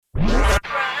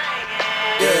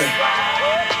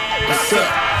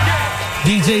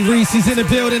DJ Reese's in the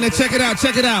building, and check it out.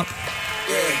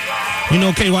 You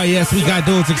know KYS, we got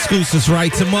those exclusives,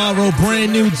 right? Tomorrow,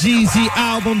 brand new Jeezy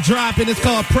album dropping. It's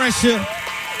called Pressure.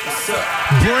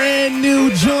 Brand new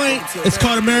joint. It's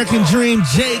called American Dream.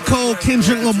 J. Cole,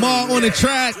 Kendrick Lamar on the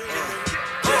track.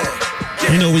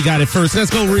 You know we got it first.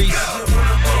 Let's go, Reese.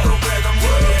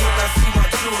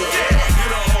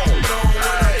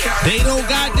 They don't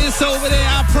got this over there,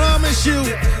 I promise you.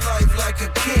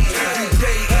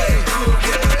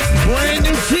 Brand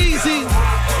new Jeezy.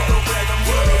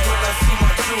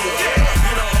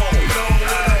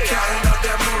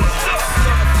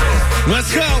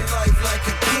 Let's go.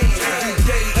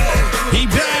 He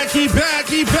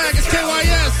back. It's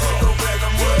KYS.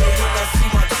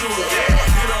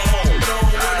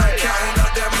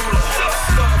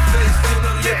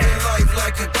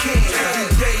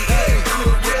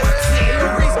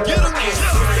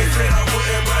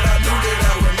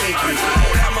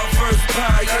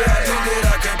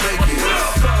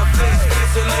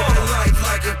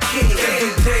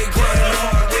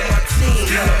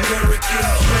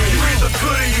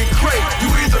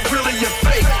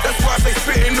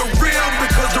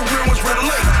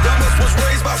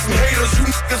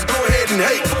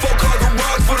 Hate, folk call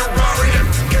garage for the Rari,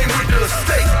 came with the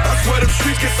estate. I swear them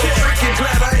streets get so tricky,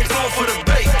 glad I ain't fall for the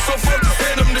bait. So folks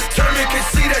said I'm determined, can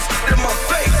see that shit in my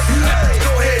face.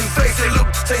 Go ahead and face it,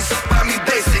 look, say shit by me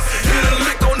basic. Hit a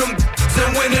lick on them and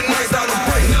win the nights out of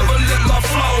break. Never let my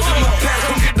flaws in my past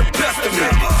come get the best of me.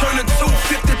 Turning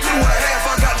 250 to a half,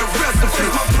 I got the rest of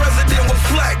it. My president was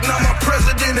black, now my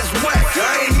president is whack.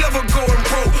 I ain't never going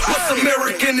pro, what's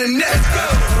American in that?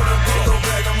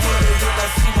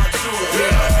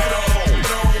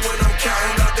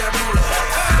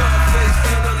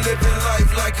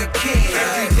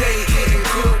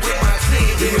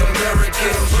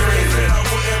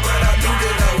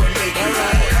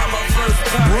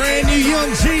 Brand new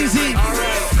young Jeezy,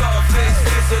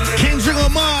 Kendrick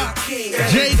Lamar,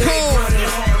 J. Cole,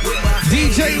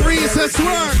 DJ Reese, I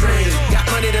swear. Got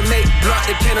money to make, block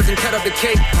the candles and cut up the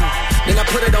cake. Then I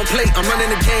put it on plate, I'm running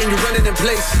the game, you running in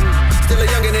place. Still a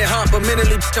youngin' at heart, but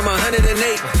mentally I'm 108.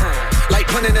 Like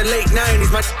punting the late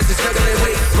 90s, my is struggling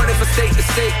weight. Running for state to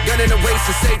state, gunning the race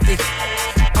to safety.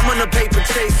 I'm on a paper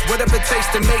chase, whatever it takes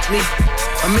to make me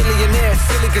a millionaire.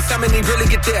 Silly, cause how many really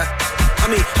get there? I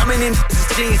mean, how many is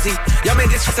cheesy? Y'all made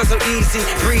this shit sound so easy,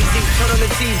 breezy. Turn on the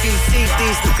TV,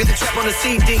 CDs, look at the trap on the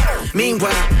CD.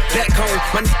 Meanwhile, back home,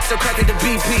 my still cracking the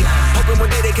BP. Hoping one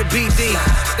day they could beat D.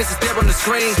 This is there on the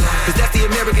screen, cause that's the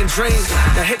American dream.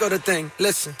 Now here go the thing,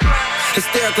 listen.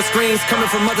 Hysterical screams coming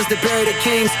from mothers that bury their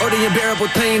kings. Or the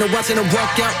unbearable pain of watching them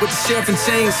walk out with the sheriff in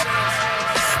chains.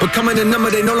 Becoming a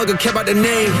number, they no longer care about the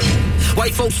name.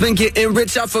 White folks been getting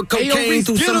rich off of cocaine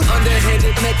through some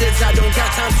underhanded methods I don't got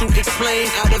time to explain.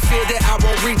 Out of fear that I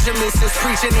won't reach them, it's just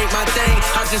preaching ain't my thing.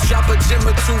 I just drop a gem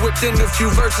or two within a few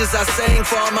verses I sang.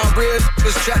 For all my real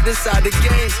was trapped inside the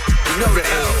game. You know the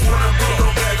L. Wanna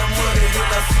go back, I'm running when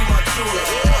I see my tour.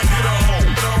 Get a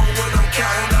home dome when I'm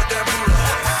counting out that moolah.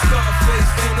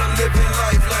 Scarface in a living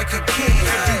life like a king.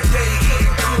 Every day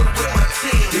eating good with my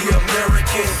team. The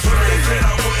American dream. They said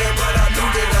I wouldn't, but I knew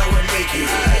that I would make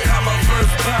it. Got my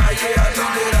first pie, yeah, I knew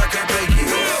that I could make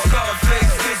it.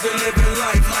 Scarface is a living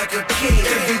life like a king.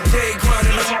 Every day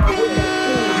grinding hard with my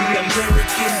food. The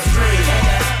American dream.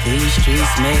 These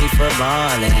streets made for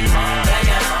ballin'.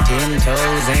 10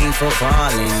 toes ain't for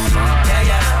falling.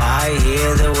 I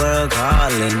hear the world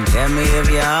calling. Tell me if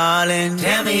you're all in.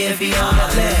 Tell me if you're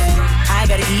all in. I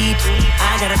gotta eat.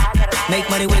 I gotta make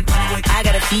money with. I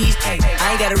gotta feast.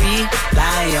 I gotta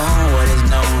rely on what is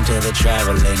known to the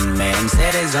traveling man.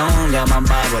 Set his own. Got my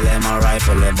Bible and my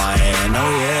rifle in my hand.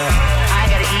 Oh yeah. I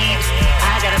gotta eat.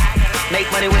 I gotta make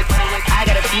money with. I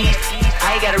gotta feast.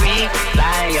 I gotta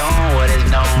rely on what is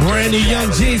known. Brand new young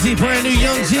Jeezy, brand new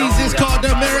young Jeezy. It's called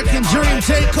The American Dream.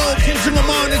 J. Cole, Kendrick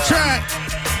Lamar on the track.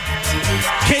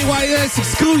 KYS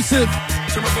exclusive.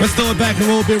 Let's throw it back a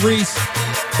little bit, Reese.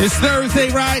 It's Thursday,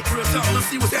 right?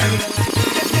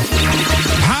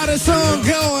 How the song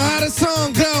go? How the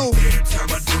song go? Every time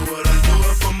I do it, I do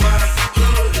it for my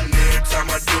hood. And every time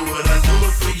I do it, I do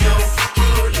it for your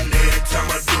hood. And every time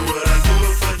I do it, I do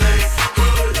it for they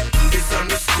hood. It's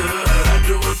understood, I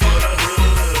do it for the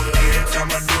hood. Every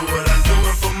time I do it, I do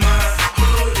it for my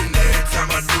hood. And every time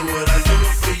I do it, I do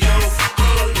it for your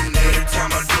hood. And every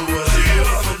time I do it, I do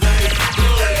it for they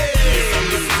hood. It's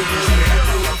understood, I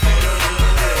do it for the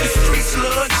hood. The streets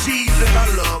love G's and I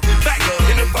love back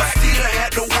in the back. Still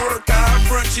had to work, I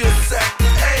front you a sack.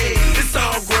 Hey, it's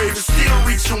all great, but still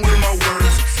reaching with my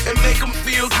words and make them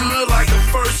feel good like the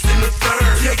first and the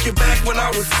third. Take you back when I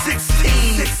was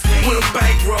 16 with a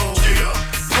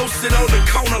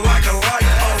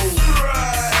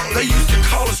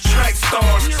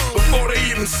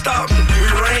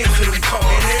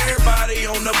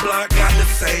I got the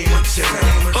same agenda.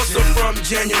 Hustle from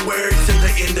January to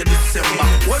the end of December.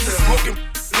 Wasn't smoking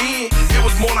in, it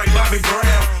was more like Bobby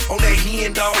Brown. On that hen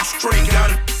dog straight,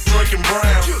 got it drinking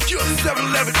brown.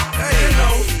 7-Eleven, hey, you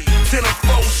know. 10 or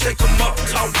 4, shake 'em up,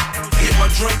 talk. Hit my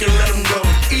drink and let 'em go.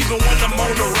 Even when I'm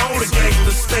on the road, the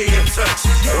gangsters stay in touch.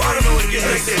 I don't know what it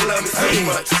is, they love me so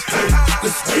much. Hey,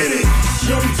 let's get it.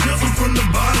 Young Jizzle from the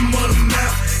bottom of the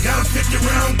map. Got a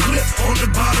 50-round clip on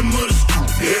the bottom of the street.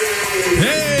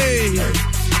 Hey!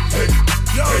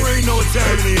 Y'all already know what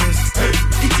time it is.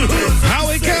 Get your hoods up. How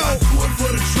it go? I do it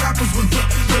for the trappers with the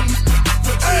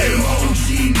OG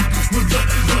with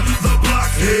the block.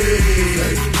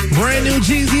 Hey. Brand new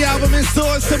Jeezy album in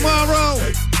stores tomorrow.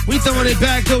 We throwing it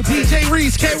back though. DJ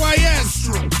Reese, KYS.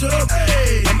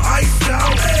 Hey, I'm iced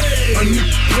out. A new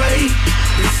play.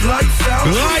 It's lights out.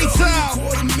 Lights out.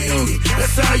 $250,000.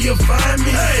 That's how you find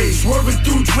me. Hey, swerving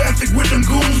through traffic with them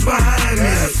goons behind me.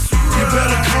 You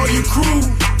better call your crew.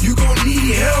 You gon'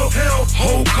 need help.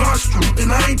 Whole car strip,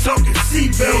 and I ain't talking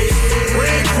seatbelts.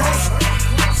 Red Cross.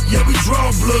 Yeah, we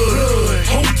draw blood.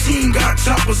 Whole team got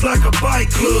choppers like a bike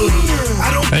club.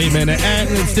 I don't. Hey man, the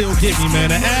ad-lib still get me, man.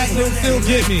 The ad-lib still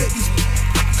get me.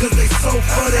 Cause they so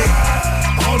funny.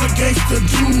 All the gangsta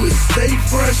do is stay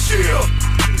fresh. Yeah.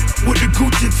 With the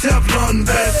Gucci Teflon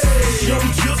vest.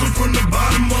 Young Jizzle from the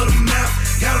bottom of the map.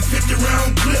 Got a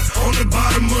 50-round clip on the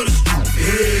bottom of the street.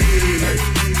 Hey.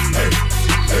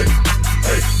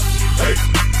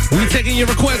 We taking your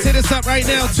requests. Hit us up right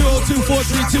now.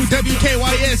 202-432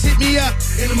 WKYS. Hit me up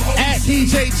at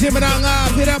DJ Jiminang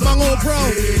Live. Hit up my little bro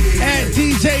at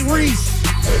DJ Reese.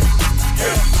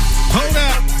 Hold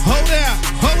up.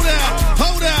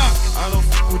 I don't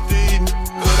f with these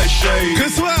cause they shady.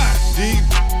 Cause what?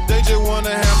 They just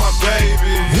wanna have my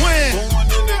baby. When? Born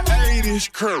in the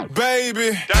 80s, Kurt,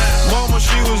 baby. Mama,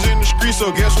 she was in the street,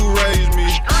 so guess who raised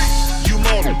me? You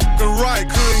motherfucking right,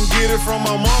 couldn't get it from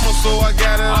my mama, so I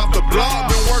got it off the block.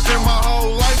 Been working my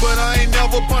whole life, but I ain't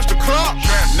never punched a clock.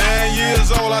 9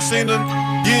 years old, I seen them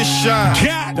get shot.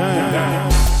 God.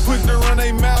 Quick to run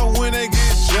they mouth when they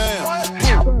get jammed.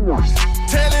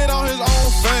 Tell it on his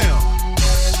own fam.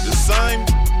 The same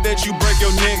that you break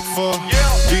your neck for.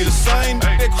 Be the same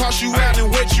that cross you out and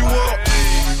wet you up.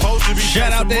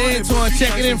 Shout out to Antoine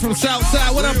checking in from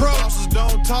Southside. What up, bro?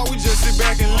 Don't talk, we just sit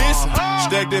back and listen.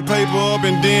 Stack that paper up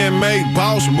and then make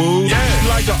boss moves. She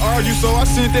like to argue, so I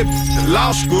sent that to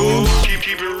law school.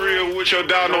 Keep it real with your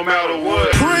dog no matter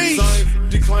what. Preach.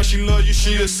 Decline, she love you,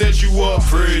 she'll set you up.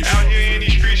 Preach. Out here in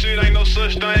these streets, it ain't no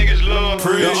such thing as love.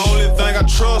 Preach. The only thing I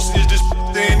trust is this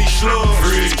and these slugs.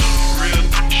 Preach.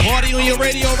 Party on your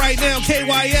radio right now,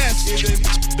 KYS. If it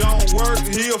don't work,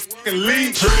 he'll fucking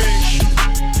leave. Preach.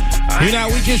 You know how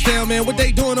we get down, man. What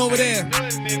they doing over there?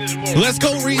 Let's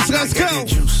go, Reese. Let's go.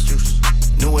 Juice.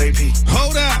 New AP.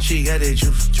 Hold up. She got that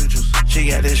juice. She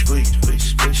got that squeeze.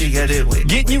 She got that wet.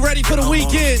 Getting you ready for the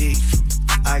weekend.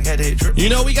 I got that drip. You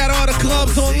know we got all the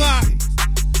clubs on lock.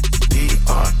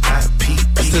 D-R-I-P.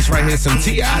 What's this right here? Some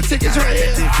T.I. tickets right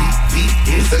here.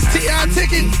 Is this T.I.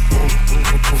 tickets?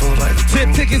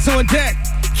 Tip tickets on deck.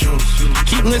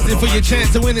 Keep listening for your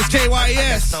chance to win this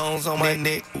KYS. Stones on my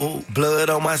neck, ooh, blood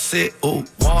on my set, ooh,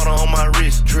 water on my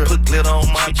wrist, drip, put glitter on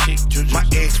my chick. My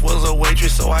ex was a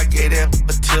waitress, so I gave that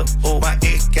a tip. Oh, my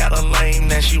ex got a lame,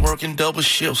 now she working double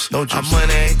shifts. No juice. My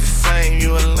money ain't the same,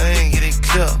 you a lame, get it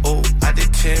clear. Oh, I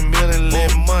did 10 million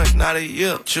last month, not a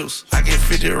year. Juice, I get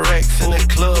 50 racks in the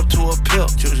club to a pill.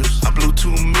 Juice, I blew 2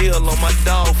 mil on my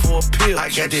dog for a pill. I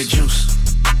got that juice,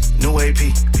 new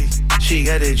AP. She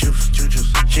got that juice.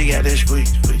 She got that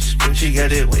squeeze. She got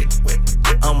that wet.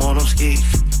 I'm on them skis.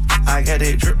 I got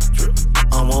that drip.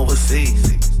 I'm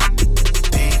overseas.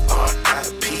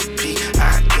 D-R-I-P-P-I-N-G.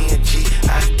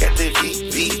 I got that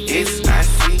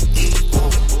V-V-S-I-C-E.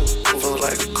 Feel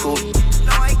like a cool.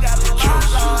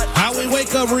 How we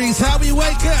wake up, Reese? How we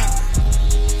wake up?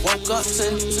 Woke up,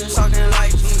 son, talking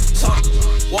like me, talk.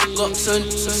 Woke up, son,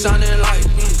 sounding like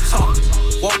me, talk.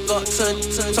 Woke up, son,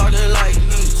 talking like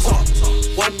me, talk.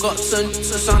 Woke up, son,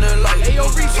 sounding like me. Hey, yo,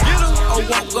 Reese, get him. I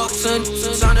woke up, son,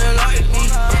 sounding like me.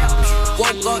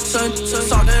 Woke up, son,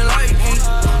 talking like me.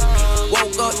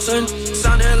 Woke up, son,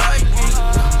 sounding like me.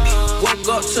 Woke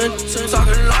up, son,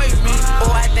 talking like me.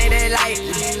 Oh, I think they like me.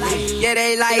 Yeah,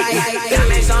 they like me.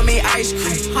 Diamonds on me, ice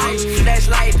cream. That's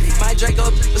lightly. My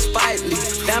Draco is spitely.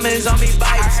 Diamonds on me,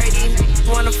 bites. I heard these niggas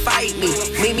wanna fight me.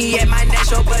 Meet me at my next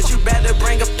show, but you better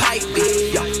bring a pipe,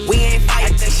 bitch. We ain't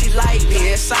fighting. I think she like me,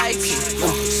 exciting.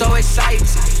 So exciting.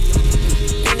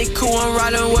 Any cool, I'm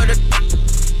riding with her.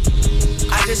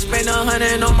 I just spent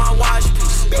 100 on my watch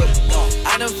piece.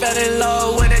 I done fell in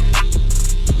love with it.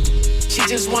 She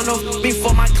just wanna me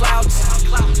for my clouds.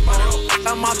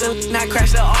 I'm off the not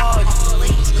crash the Audi.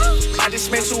 I just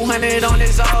spent 200 on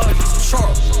this Audi.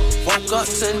 Woke up,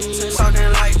 son,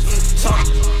 talking like talk.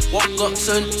 Woke up,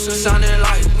 son, sounding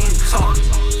like talk.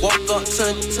 Woke up,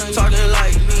 son, talking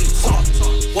like talk.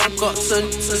 Woke up,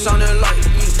 son, sounding like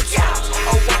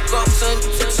oh, woke up, son,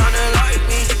 sounding like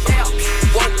me.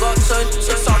 Woke up, son,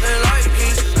 talking like me.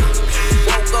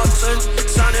 Woke up, son,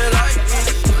 sounding like me.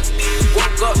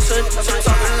 Woke up, son,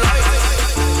 talking like me.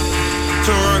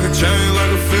 To rock a chain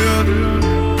like a field.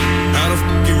 How the f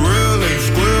you real and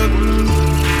squid?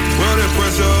 Well, that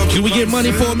pressure up. Can we get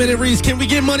money for a minute, Reese? Can we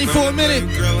get money for a minute?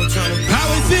 How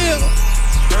it feel?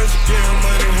 First you get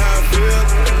money, how I feel.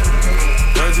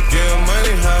 First you get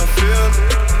money, how I feel.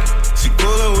 She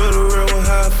coolin' with a real one,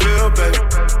 how I feel, baby.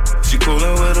 She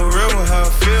coolin' with a real one, how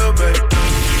I feel, baby.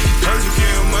 First you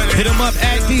get money. Hit him up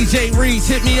at DJ Reese.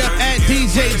 Hit me up at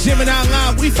DJ Gemini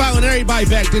Live. We following everybody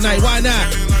back tonight. Why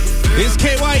not? It's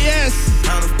KYS.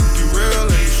 How the f you real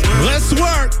and squid? Let's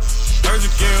work. Heard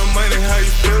you getting money, how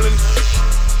you feeling?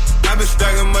 I been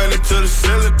stacking money to the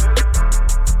ceiling.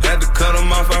 Had to cut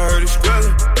them off, I heard he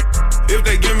squealing. If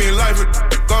they give me life,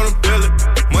 gonna bill it.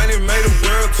 Money made the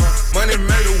world turn. Money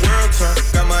made the world turn.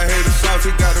 Got my haters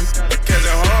salty, got them catching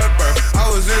heartburn.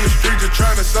 I was in the street just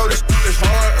trying to sow this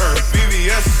hard earth.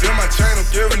 BBS is in my chain, I'm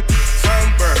giving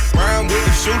sunburn. Round with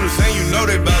the shooters, and you know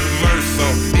they bout to murder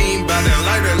some. He ain't bout that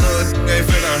like that little ain't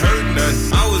finna hurt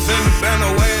nothing. I was in the band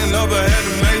weighing over, had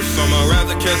to make some. I'd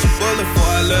rather catch a bullet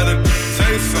before I let her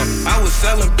taste some. I was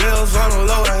selling bills on the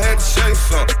low, I had to shake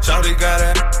some. Shawty got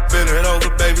that, spin it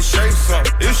over, baby, shake some.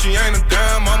 If she ain't a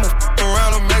dime, I'ma f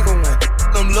around and make her one.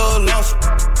 Them little lost,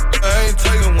 I ain't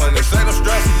taking one. They say them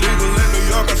straps illegal in New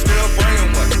York, I still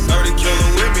bringing one. 30 killer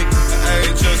with me, I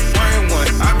ain't just spraying one.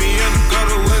 I be in the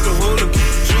gutter with the hooligan.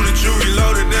 Shoot it, you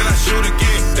reloaded, then I shoot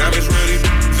again. Damage really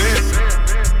thin.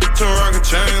 To rock a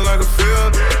chain like a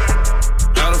field.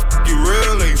 How the f you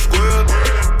real and you squid?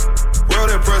 Roll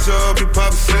that pressure up, you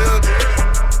pop a seal.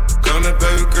 Come that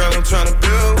baby girl, I'm tryna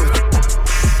build with.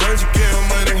 Heard you getting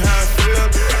money, how I feel.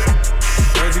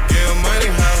 Heard you getting money,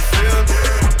 how I feel.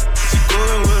 She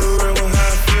coolin' with a real one, how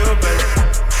I feel, baby.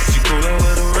 She coolin'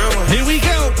 with a real one. Here we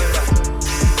go.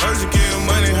 Heard you getting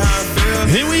money, how I feel.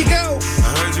 Here we go. I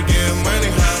heard you getting money,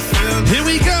 how I feel. Here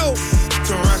we go.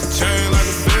 To rock a chain like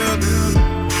a field.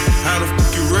 How the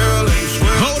f you real and you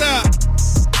swear? Hold up.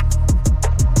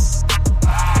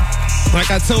 Like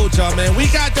I told y'all, man, we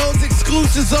got those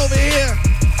exclusives over here.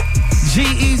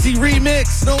 G-Eazy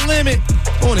remix, No Limit.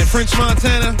 On it, French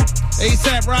Montana.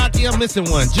 ASAP Rocky, I'm missing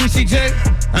one. Juicy J,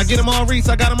 I get them all, Reese,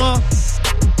 I got them all.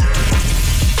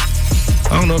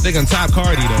 I don't know if they can top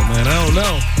Cardi, though, man. I don't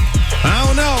know.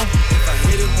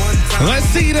 Let's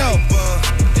see, though.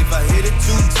 If I hit it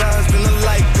 2 times, then I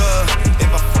like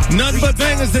Nothing but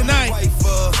bangers tonight.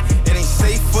 It ain't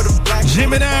safe for the black.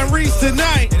 Gemini and Reese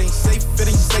tonight. It ain't safe, it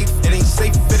ain't safe, it ain't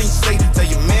safe, it ain't safe. Tell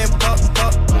your man pop,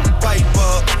 pipe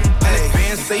up.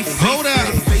 And safe. Hold up.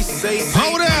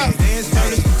 Hold up.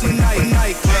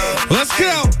 Let's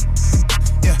go.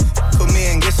 Yeah, put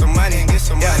me and get some money and get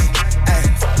some money. Ay,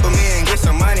 put me and get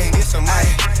some money and get some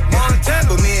money. Montana,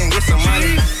 put me and get some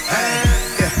money.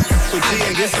 Yeah, put me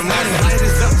and get some money. Light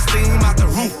is up, steam out the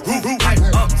roof, pipe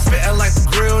up, spitting like the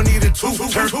grill needed to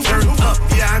turn up.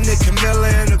 Yeah, I'm Nick Camilla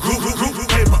and the group,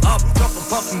 paper up,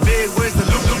 puffin' big. Where's the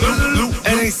loop?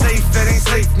 It ain't safe, it ain't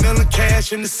safe. Million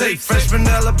cash in the safe. Fresh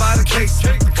vanilla by the case.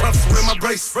 The cuffs with my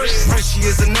brace. Freshy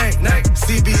is the name.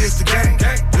 CB is the gang.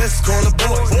 Let's call a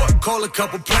boy. Call a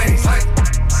couple planes.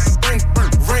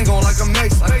 Ring on like a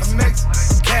mace.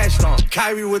 Cash on.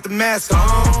 Kyrie with the mask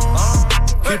on.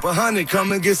 Keep 100,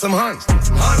 come and get some hunts.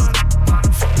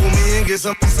 With me and get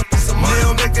some money.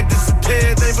 They'll make it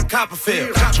disappear, they a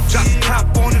Copperfield.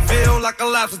 Chop on the veil like a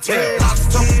lobster tail.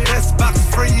 Talk best box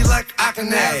free like I can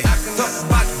have. Talk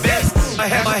about the best, I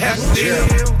have to deal.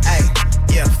 Hey,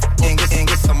 yeah, and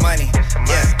get some money.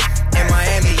 Yeah, in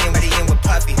Miami, in with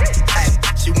Puffy. Hey,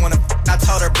 she wanna, I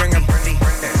told her bring her Brandy.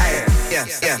 Hey,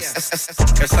 yeah,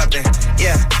 or something.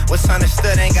 Yeah, what's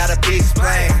understood ain't gotta be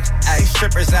explained. Hey,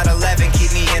 strippers at 11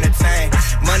 keep me entertained.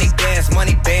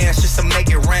 Money bands just to make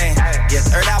it rain. Yeah,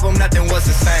 third album, nothing was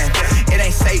the same. It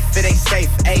ain't safe,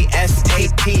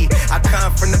 ASAP. I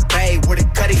come from the Bay where the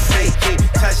cutty safety.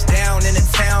 Touchdown in the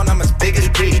town, I'm as big as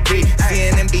BB.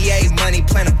 Seeing NBA money,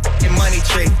 plant a fucking money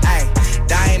tree. Ay,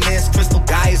 diamonds, crystal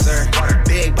geyser.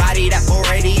 Big body, that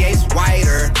 488's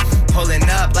wider. Pulling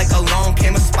up like along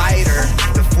came a spider.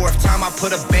 The 4th time I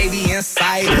put a baby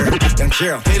inside her. Then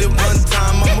chill. Hit it 1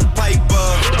 time, I'm a piper.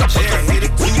 Yeah, hit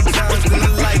it 2 times, then I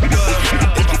like her.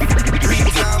 3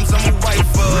 times, I'm a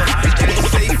wifer. It ain't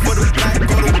safe for the black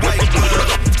or the white girl.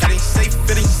 It ain't safe,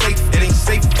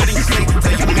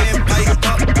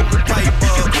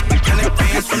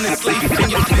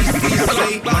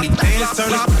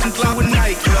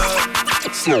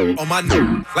 On my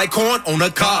new, like corn on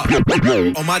a cob.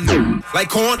 On my new, like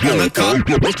corn on a cob.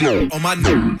 On my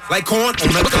new, like corn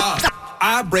on a cob.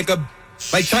 I break a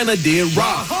like China did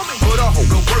Rob.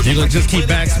 You gonna just keep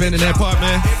backspinning that part,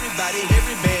 man? Everybody,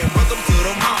 every man, welcome to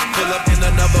the mob. Pull up in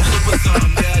another whip or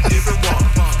some, yeah, a different one.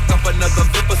 Up another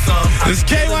whip or some. This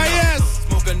KYS.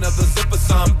 Smoke another sip or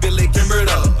some. Billy Kimbered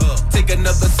up. Take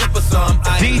another sip or some.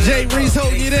 DJ Reese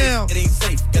hold you down. It ain't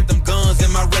safe. Got them guns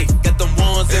in my race. Got them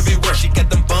ones everywhere. She got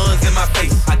them buns in my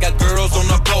face. I got girls on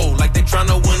the pole like they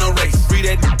tryna win a race. Free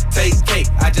that take cake.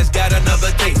 I just got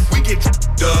another case. We get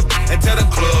up and tear the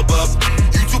club up.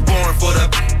 You too boring for the.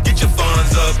 Get your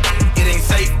funds up. It ain't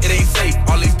safe. It ain't safe.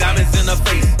 All these diamonds in the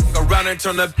face. Go around and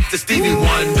turn up to Stevie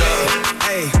Wonder.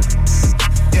 Hey.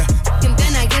 Yeah. And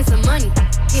then I get some money.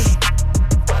 Yeah.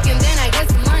 And then I get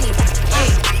some money. Hey.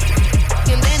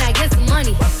 And then I get some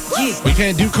money. Yeah. We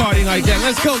can't do Cardi like that.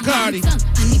 Let's go, Cardi.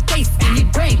 I need face, I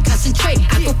need brain, concentrate.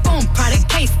 I go phone, product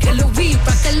case, killer weed,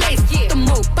 rock the lace. The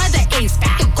move by the ace,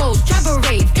 the goals, travel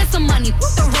rave. Get some money,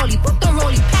 put the rollie,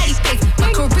 patty face.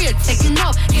 My career taking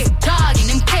off, it's jogging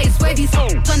in pace. Where these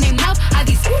hoes on their mouth, are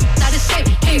these out of shape?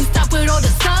 Can you stop with all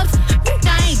the subs?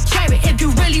 I ain't cherry. If you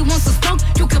really want some smoke,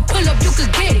 you can pull up, you can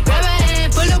get it. Grab a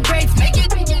hand full of braids, make it.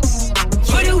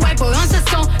 Put a white boy on the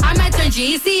song, I might turn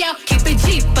GECL. Keep it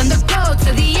cheap, from the go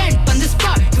to the end, from the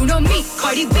start. You know me,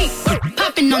 Cardi B,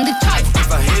 popping on the charts.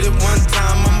 If I hit it one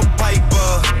time, I'm a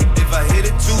piper. If I hit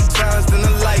it 2 times, then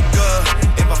I like her.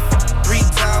 If I fuck 3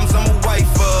 times, I'm a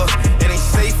wifer. It ain't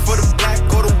safe for the black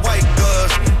or the white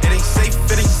girls. It ain't safe,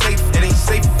 it ain't safe, it ain't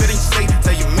safe, it ain't safe.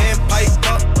 Tell your man pipe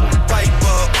up, pipe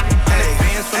up. And the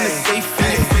bands from the safe,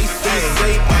 in your face, in the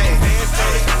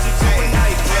safe.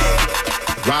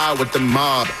 Ride with the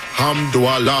mob,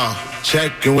 hamdulillah.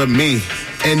 Check in with me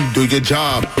and do your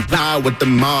job. Ride with the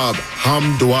mob,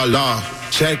 hamdulillah.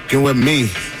 Check in with me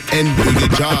and do your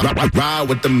job. Ride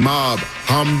with the mob,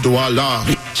 hamdulillah.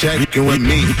 Check in with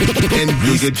me and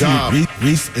do your job.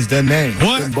 Reese is the name.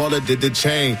 What? Baller did the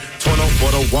chain. Torn up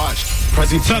for the watch.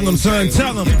 Tell him, son,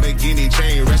 tell him. Lamborghini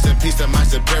chain, rest in peace to my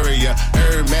superior.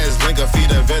 Hermes Linker,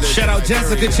 feed a village. Shout out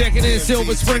Jessica checking in,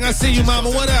 Silver Spring. I see you, mama.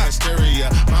 What up?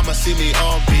 Hysteria. Mama see me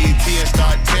on BT and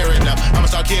start tearing up. I'ma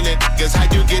start killing niggas. How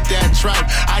you get that tripe?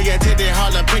 I attended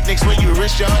Harlem picnics when you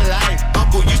risk your life.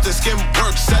 Uncle used to skim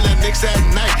work, selling nicks at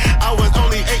night. I was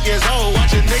only 8 years old,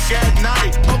 watching Nick at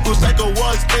night. Uncle Psycho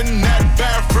was in that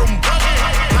bathroom.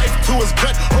 Life to his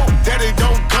gut, hope daddy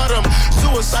don't cut him.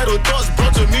 Suicidal thoughts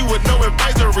brought to me with no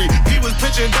advisory. He was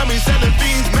pitching dummies, selling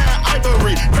fiends, mad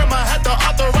ivory. Grandma had the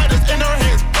arthritis in her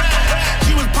hands.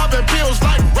 She was popping pills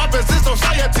like rappers in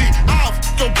society. I'll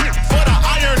go bitch for the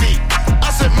irony. I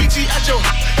said, meet you at your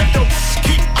if your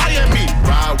keep eyeing me.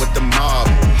 Ride with the mob,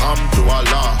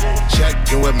 hamdulillah. Check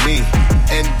in with me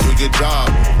and do your job.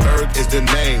 Berg is the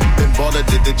name, then Baller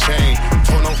did the chain.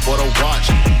 Torn up for the watch,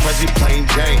 Prezi plain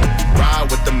Jane. Ride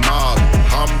with the mob,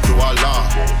 hamdulillah.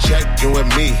 Check in with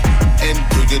me and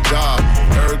do your job.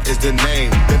 Berg is the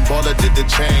name, then Baller did the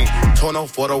chain. Torn up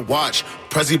for the watch,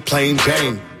 Prezi plain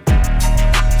Jane.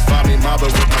 Find me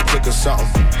mobbing with my click or something,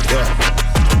 yeah.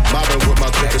 Mobbing with my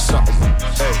click or something,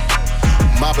 hey.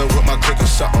 Mobbing with my click or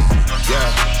something,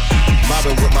 yeah.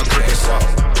 Mobbing with my click or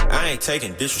something. I ain't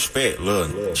taking disrespect,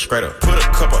 look. Straight up. Put a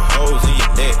couple hoes in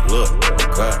your neck, look.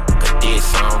 Cut this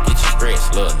song, get you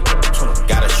stretched, look.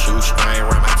 Got a shoestring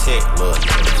around my tech, look.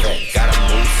 Got a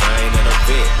new sign in a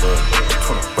vet, look.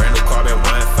 Brand new Carbon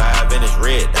 1.5 and it's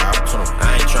red, dog.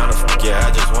 I ain't tryna forget,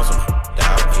 I just want some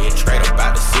dog. Straight up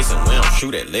out the 6 and we don't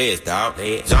shoot at legs, dog.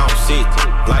 Zone 6,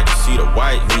 like to see the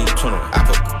white meat. I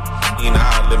put in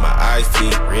all in my eyes,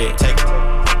 teeth, red. Take it,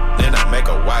 then I make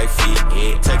a wifey,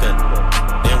 yeah. Take a,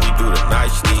 then we do the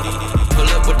night steed. Pull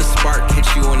up with the spark, hit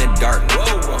you in the dark.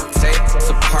 Whoa. Take us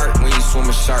apart when you swim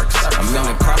with sharks. I'm in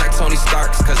the car like Tony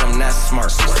Starks, cause I'm that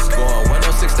smart. Going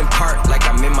 106 in park like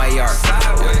I'm in my yard.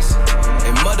 Sideways.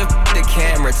 And mother the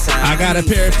camera time. I got a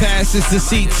pair of passes to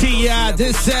see T.I.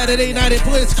 this Saturday night at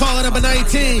Blitz. Calling number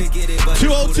 19.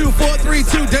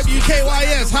 202-432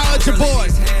 WKYS. Holla at your boy.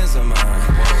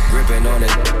 Ripping on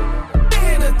it.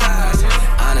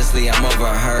 Honestly, I'm over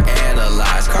her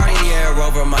analyze. Cartier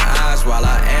over my eyes while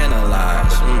I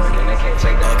analyze.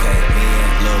 Okay, me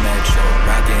and Lil Metro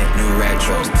rockin' new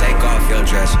retros. Take off your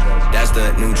dress, that's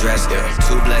the new dress.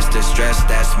 Too blessed to stress,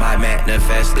 that's my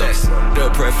manifesto. The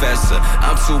professor,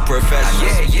 I'm too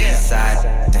professional. Yeah.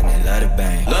 Side, then they love the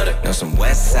bang. Know some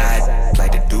west side,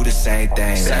 like to do the same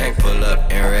thing. Like pull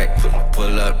up and wreck,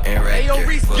 pull up and wreck.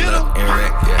 Pull up and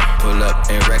wreck, pull up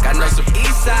and wreck. I know some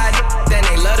east side, then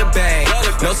they love the bang.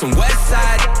 Know some west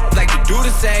side, like to do the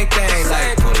same thing.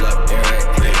 Like pull up and wreck,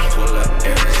 pull up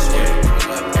and wreck,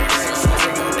 pull up and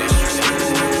wreck.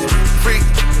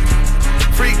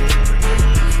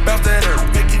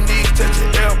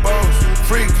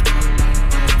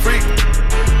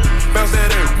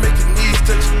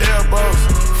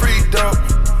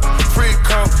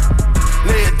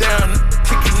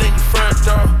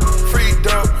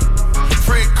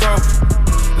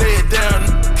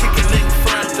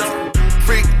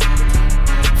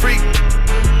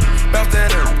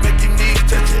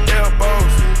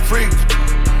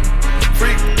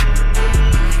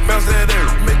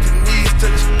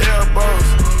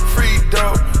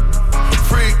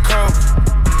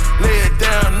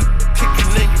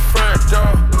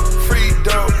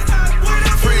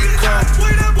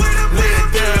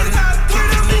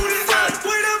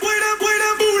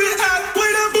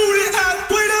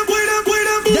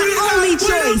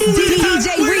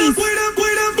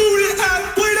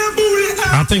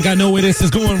 think I know where this is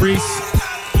going, Reese.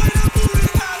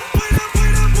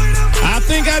 I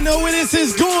think I know where this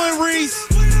is going, Reese.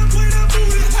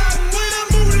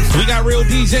 We got real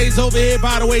DJs over here,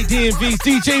 by the way, DMVs.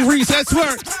 DJ Reese, let's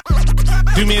work.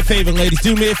 Do me a favor, ladies.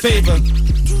 Do me a favor.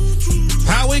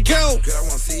 How it go? Girl, I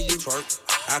wanna see you twerk.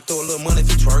 I throw a little money if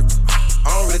you twerk. I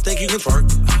don't really think you can twerk.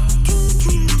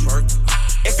 Twerk.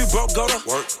 If you broke, go to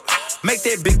work. Make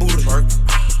that big booty twerk.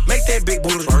 Make that big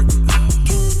booty twerk.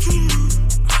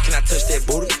 Can I touch that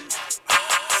booty?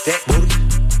 That booty.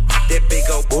 That big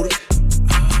old booty.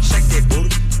 Shake that booty.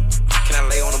 Can I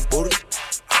lay on the booty?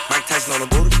 Mike Tyson on the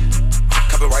booty.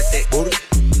 Copyright that booty.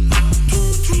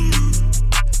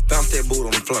 Bounce that booty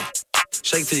on the floor.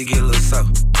 Shake till you get a little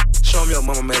soft. Show me your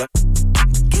mama made up.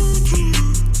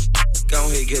 Go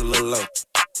ahead, get a little low.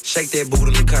 Shake that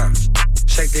booty in the car.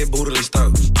 Shake that booty in the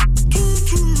stove.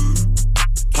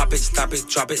 Pop it, stop it,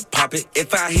 drop it, pop it.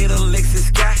 If I hit a Lexus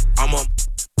sky, I'ma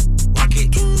rock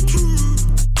it.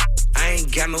 I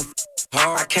ain't got no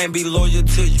heart. I can't be loyal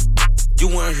to you. You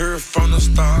weren't here from the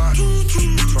start.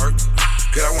 Twerk.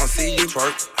 Girl, I wanna see you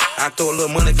twerk. I throw a little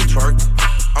money if you twerk.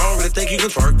 I don't really think you can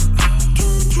twerk.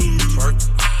 Twerk.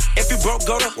 If you broke,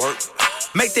 go to work.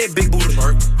 Make that big booty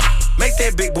twerk. Make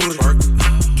that big booty twerk.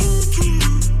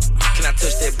 Can I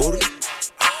touch that booty?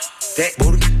 That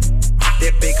booty.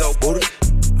 That big old booty.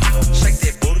 Shake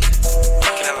that booty.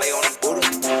 Can I lay on the booty?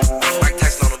 Mike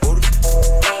Tyson on the booty.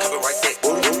 Copyright that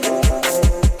booty.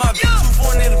 My bitch too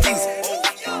foreign in the visa.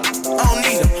 I don't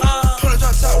need her. Put a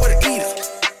drop top with an eater.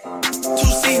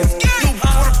 Two-seaters. New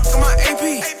quarter on my AP.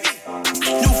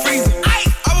 New freezer.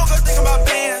 I woke up thinking about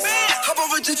bands. Hop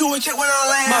over G2 and check when I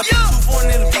land. My bitch too foreign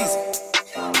in the visa.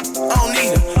 I don't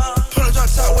need her. Put a drop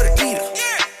top with an eater.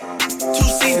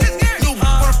 Two-seaters. New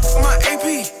quarter on my AP.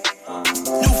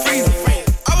 New freezer.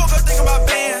 I woke up thinking about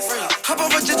bands. Hop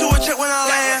over G2 and check when I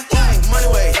land. Ooh, money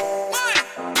way.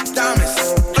 Diamonds.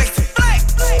 Flexing.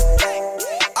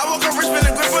 I woke up rich, spend a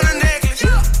grip on a necklace.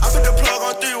 I put the plug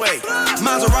on three-way.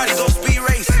 Maserati go speed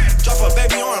race. Drop a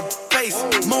baby on a face.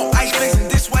 More ice flexing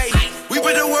this way. We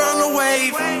put the world on the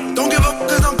wave. Don't give up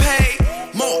cause I'm paid.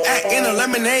 More act in a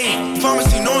lemonade.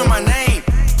 Pharmacy knowing my name.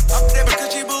 I'm there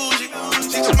because she bougie.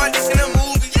 She took my dick in a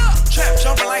movie. Trap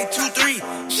jumping like 2-3.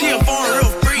 She a foreign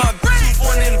real free. My bitch too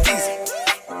foreign in the visa.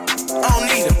 I don't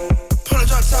need her. Put a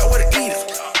drop top with an eater.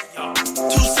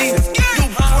 Two-seaters. New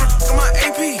quarter on my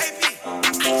AP.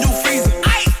 New freezer.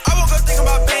 I woke up thinking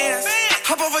about bands.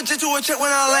 Hop over J2 and check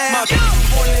when I land. My bitch too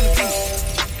foreign in the visa.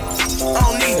 I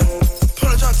don't need her.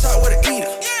 Put a drop top with an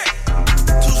eater.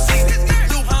 Two-seaters.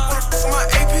 New quarter on my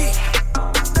AP.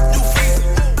 New freezer.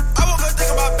 I woke up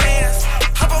thinking about bands.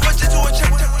 Hop over J2 and check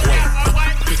when I land.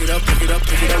 Pick it up, pick it up,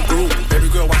 pick it up, groove. Baby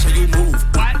girl, watch how you move.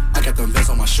 I got them vests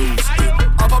on my shoes.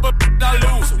 I pop up, I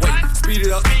lose. Wait, speed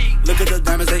it up. Look at the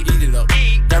diamonds, they eat it up.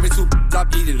 Grab me two, I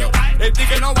eat it up. They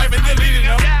thinking I'm wife and deleting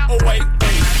them. Oh wait,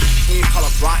 he ain't call a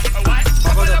rock.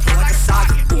 Pop it up like a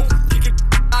socket. Ooh, kick it,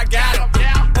 I got him.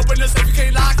 Open the safe, you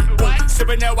can't lock it. Ooh,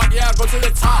 sipping that white, yeah, go to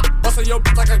the top. Bustin' your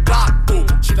bitch like a Glock. Ooh,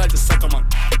 she like to suck on my.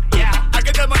 I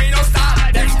get the money, don't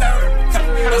stop. Dexter.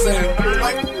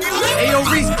 Hey yo,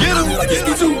 Reese, get him. Like it's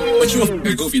me too, but you a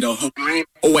f***ing goofy though.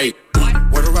 Oh wait,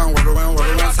 word around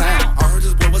town. I heard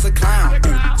this boy was a clown.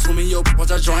 Swimming your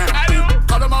watch I drown.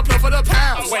 Call him up, play for the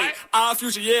pounds. Wait, our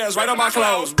future years right on my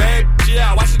clothes. Bad,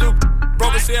 yeah, watch you do.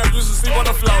 Broke as hell, used to sleep on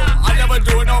the floor. I never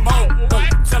do it no more.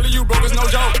 Telling you broke is no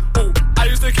joke. I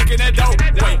used to kick in that dope.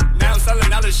 Wait, now I'm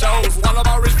selling out the shows. All of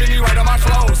my rich finny right on my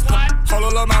clothes. Hold on,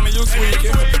 little mama, you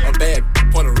tweaking. A bad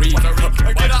Puerto Rican.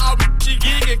 Get her out, she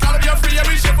geeking. Call up your free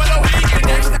every shit for the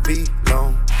weekend. Be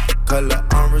long, color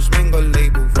orange, mango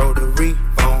label, rotary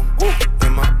phone.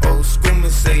 In my old school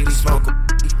Mercedes, smoke a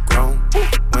grown.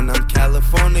 When I'm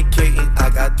Californicating, I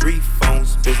got 3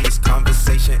 phones. Business,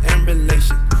 conversation, and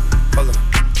relation. Hold on,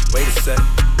 wait a sec,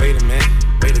 wait a minute,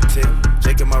 wait a tick.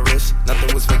 Shaking my wrist,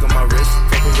 nothing was fake on my wrist.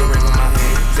 Taking your ring on my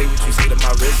hand, say what you say to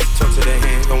my wrist. Talk to the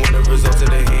hand, don't want the results of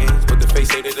the hands. Put the face,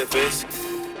 say to the fist.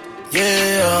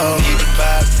 Yeah, beat the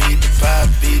pop, beat the pop,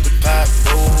 beat the pop,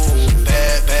 oh.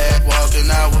 Bad, walking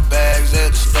out with bags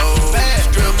at the store.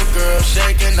 Stripper girl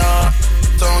shaking off,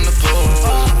 it's on the pole.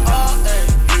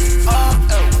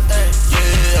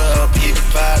 Yeah, beat the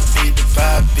pop, beat the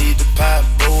pop, beat the pop,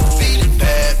 oh.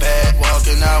 Bad,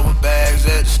 walking out with bags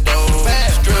at the store.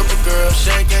 Stripper girl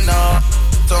shaking off,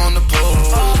 it's on the pole.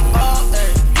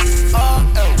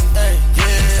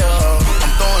 Yeah, I'm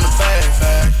throwing the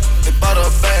bag. They bought her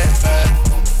a bag.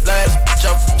 Last bitch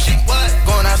up, she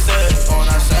going outside.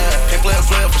 Can't play a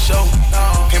player for sure.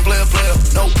 Can't play a player,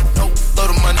 no. Throw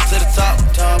the money to the top.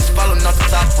 Falling off the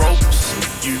top ropes.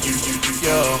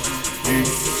 Yo.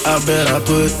 I bet I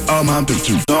put all my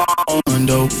bitches on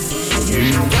dope.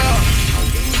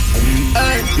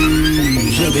 Hey,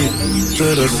 should be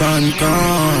till the sun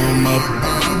come up.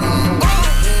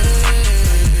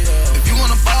 If you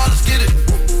wanna ball, let's get it.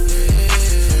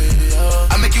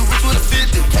 I make you rich with a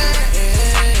 50.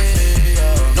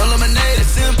 No lemonade, it's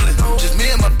simply just me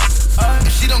and my.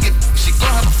 If she don't get, she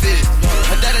gon' have a fit.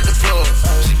 Her dad at the floor,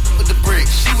 she with the brick,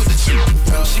 she with the chip.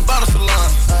 She bought a salon,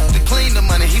 to clean the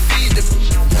money, he feed the.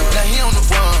 Now he on the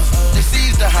run, they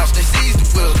seized the house, they seized the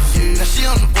wheels. Now she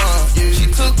on the run, she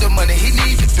took the money, he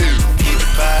need the bill. Beat the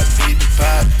pipe, beat the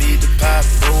pipe, beat the pipe,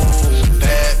 ooh.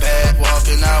 Bad, bad,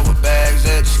 walking out with bags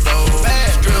at the stove.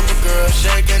 Stripper girl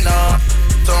shaking off,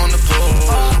 on the pole.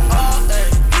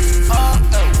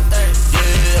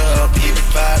 Yeah, beat the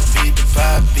pipe, beat the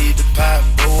pipe, beat the pipe,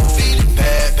 ooh.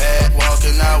 Bad, bad,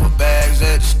 walking out with bags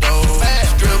at the stove.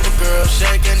 Stripper girl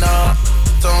shaking off,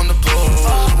 on the pole.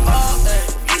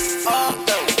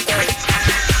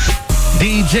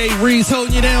 DJ Reese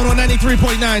holding you down on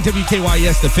 93.9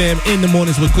 WKYS, the fam, in the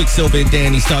mornings with Quicksilver and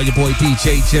Danny Star, your boy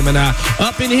DJ Gemini.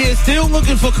 Up in here, still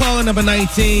looking for caller number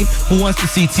 19 who wants to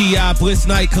see T.I. Bliss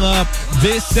Nightclub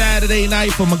this Saturday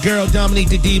night for my girl Dominique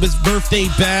the Diva's birthday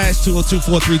bash,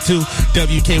 202-432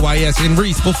 WKYS. And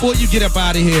Reese, before you get up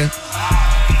out of here,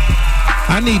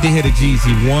 I need to hit a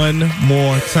Jeezy one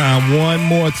more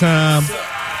time.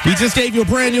 We just gave you a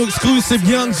brand new exclusive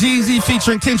Young Jeezy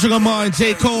featuring Kendrick Lamar and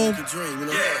J. Cole.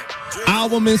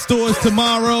 Album in stores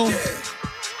tomorrow.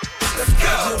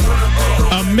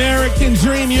 American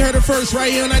Dream. You heard it first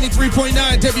right here on 93.9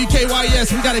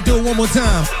 WKYS. We got to do it one more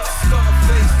time.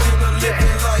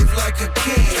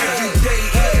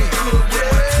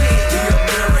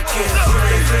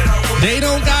 They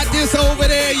don't got this over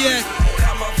there yet.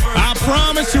 I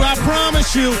promise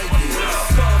you.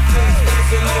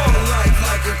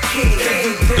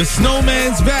 The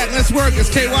snowman's back. Let's work. It's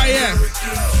KYS.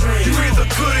 You either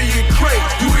good or you great.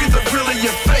 You either real or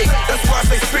you fake. That's why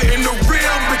they spitting the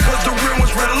real, because the real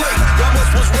ones relate. Y'all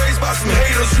was raised by some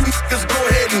haters. You niggas go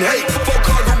ahead and hate.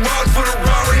 4-car garage for the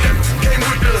Rari that came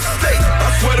with the estate. I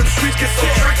swear them streets get so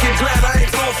tricky. Glad I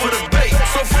ain't going for the bait.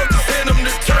 So focused and I'm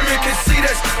determined. Can see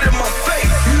that shit in my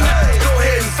face. Go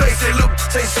ahead and face it. Look,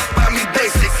 say shit about me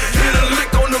basic. Hit a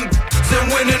lick on them and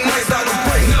winning nights out of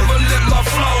break. Never let my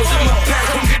flaws in my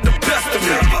past come get the best of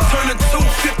me. Turning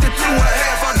 252 and a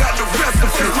half, I got the rest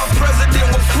of it. My president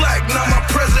was black, now my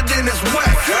president is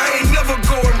whack. I ain't never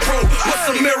going broke. What's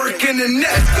American in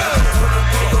that?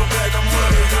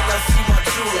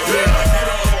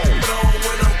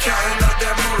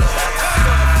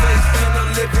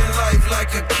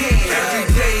 Like a king, every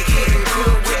day eating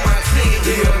good with my team.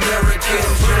 The American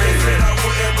dream. I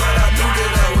wouldn't, but I knew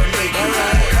that I would make it.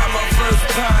 Got my first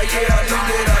pie, yeah, I knew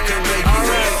that I could make it.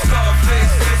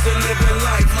 Scarface is a living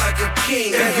life like a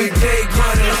king.